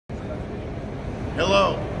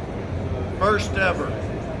Hello, first ever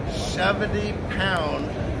 70-pound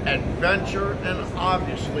adventure and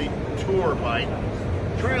obviously tour bike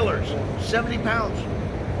trailers, 70 pounds.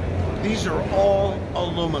 These are all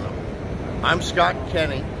aluminum. I'm Scott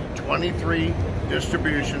Kenny, 23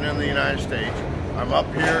 distribution in the United States. I'm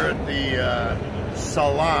up here at the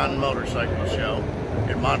Salon Motorcycle Show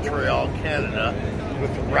in Montreal, Canada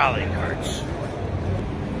with RallyKarts.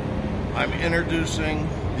 I'm introducing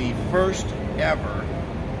the first ever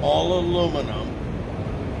all aluminum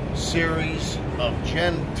series of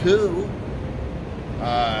Gen 2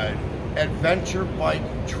 adventure bike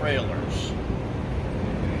trailers.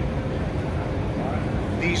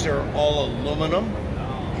 These are all aluminum.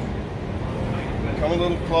 Come a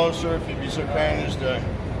little closer if you'd be so kind as to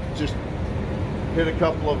just hit a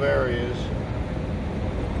couple of areas.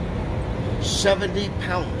 70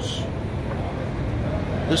 pounds.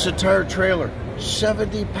 This entire trailer,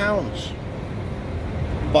 70 pounds.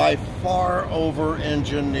 By far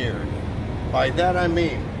over-engineered. By that I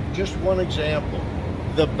mean, just one example.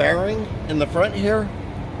 The bearing in the front here,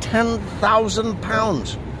 10,000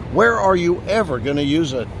 pounds. Where are you ever going to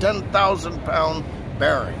use a 10,000 pound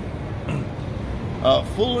bearing?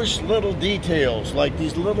 Foolish little details like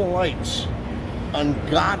these little lights,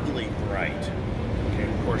 ungodly bright. Okay,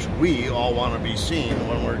 of course, we all want to be seen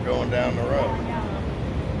when we're going down the road.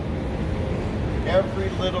 Every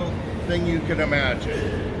little thing you can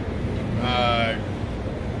imagine.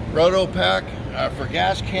 Roto pack for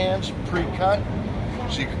gas cans, pre-cut,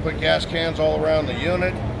 so you can put gas cans all around the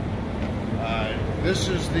unit. This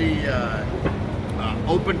is the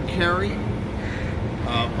open carry.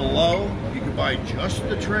 Below, you can buy just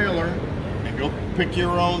the trailer and go pick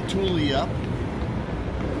your own toolie up.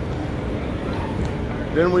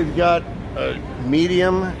 Then we've got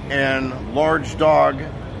medium and large dog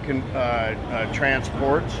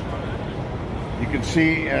transports. You can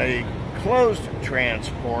see a closed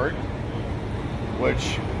transport,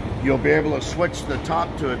 which you'll be able to switch the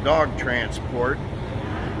top to a dog transport.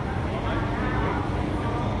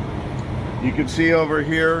 You can see over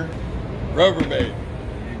here, Rubbermaid.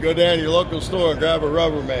 You go down to your local store and grab a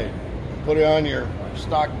Rubbermaid, put it on your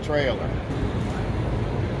stock trailer.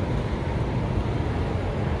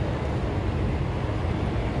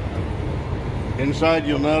 Inside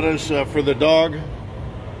you'll notice for the dog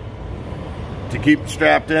to keep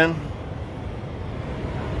strapped in.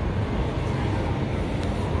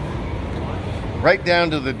 Right down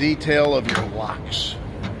to the detail of your locks.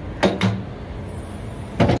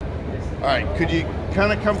 All right, could you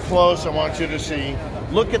kind of come close? I want you to see.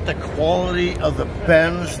 Look at the quality of the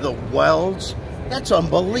bends, the welds. That's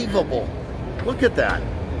unbelievable. Look at that.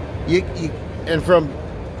 And from,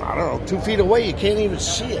 I don't know, 2 feet away, you can't even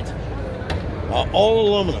see it. All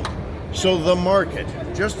aluminum. So the market,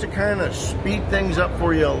 just to kind of speed things up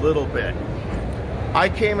for you a little bit, I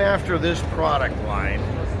came after this product line.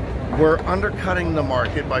 We're undercutting the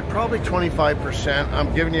market by probably 25%.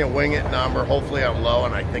 I'm giving you a wing it number. Hopefully I'm low,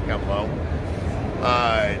 and I think I'm low.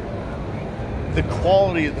 The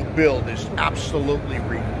quality of the build is absolutely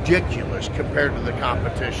ridiculous compared to the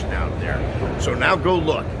competition out there. So now go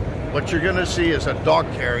look. What you're gonna see is a dog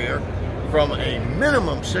carrier from a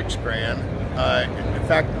minimum $6 grand. In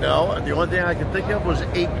fact, no, the only thing I could think of was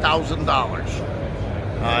 $8,000.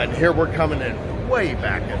 And here we're coming in way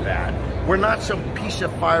back at that. We're not some piece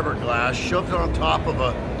of fiberglass shoved on top of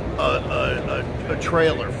a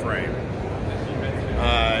trailer frame.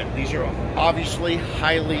 These are obviously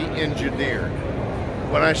highly engineered.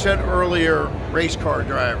 When I said earlier race car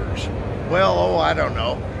drivers, well, oh, I don't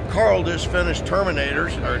know. Carl just finished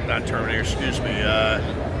Terminators, or not Terminators, excuse me,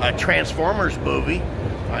 a Transformers movie.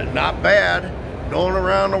 Not bad. Going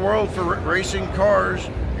around the world for racing cars.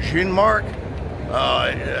 Jean-Marc.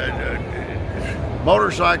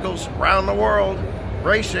 Motorcycles around the world,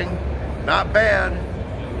 racing, not bad.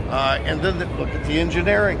 And then look at the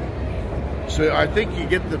engineering. So I think you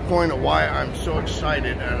get the point of why I'm so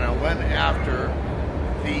excited, and I went after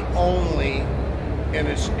the only in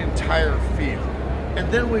its entire field.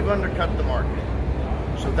 And then we've undercut the market.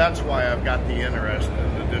 So that's why I've got the interest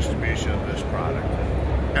in the distribution of this product.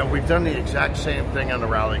 And we've done the exact same thing on the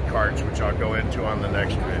RallyKarts, which I'll go into on the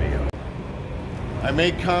next video. I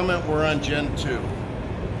made comment we're on Gen 2.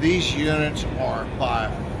 These units are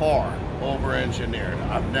by far over-engineered.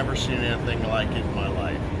 I've never seen anything like it in my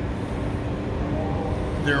life.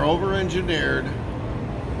 They're over-engineered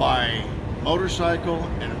by motorcycle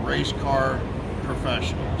and race car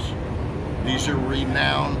professionals. These are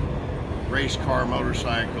renowned race car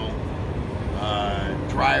motorcycle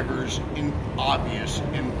drivers, obvious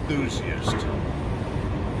enthusiasts.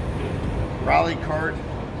 RallyKart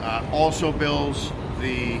Also builds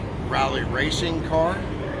the rally racing car,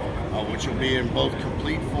 which will be in both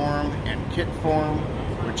complete form and kit form,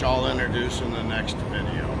 which I'll introduce in the next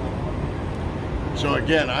video. So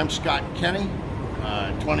again, I'm Scott Kenny,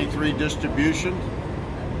 23 Distribution,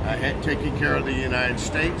 taking care of the United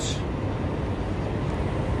States.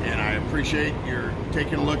 And I appreciate your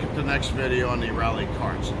taking a look at the next video on the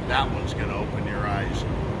RallyKarts. That one's going to open your eyes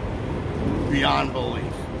beyond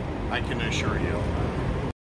belief, I can assure you.